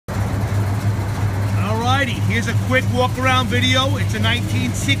Here's a quick walk around video. It's a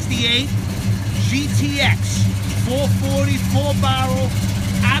 1968 GTX 440 4-barrel,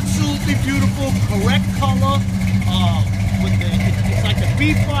 absolutely beautiful, correct color. It's like the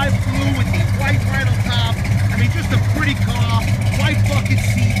B5 blue with the white right on top. I mean, just a pretty car. White bucket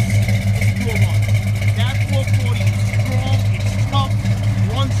seats. Let's do a run. That 440 is strong. It's tough.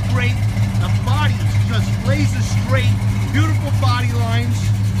 Runs great. The body is just laser straight. Beautiful body lines.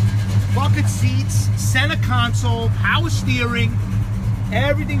 Bucket seats. Center console. Power steering.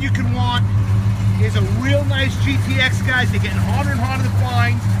 Everything you can want. Here's a real nice GTX, guys. They're getting harder and harder to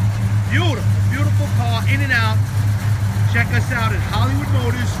find. Beautiful, beautiful car, in and out. Check us out at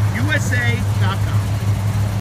HollywoodMotorsUSA.com.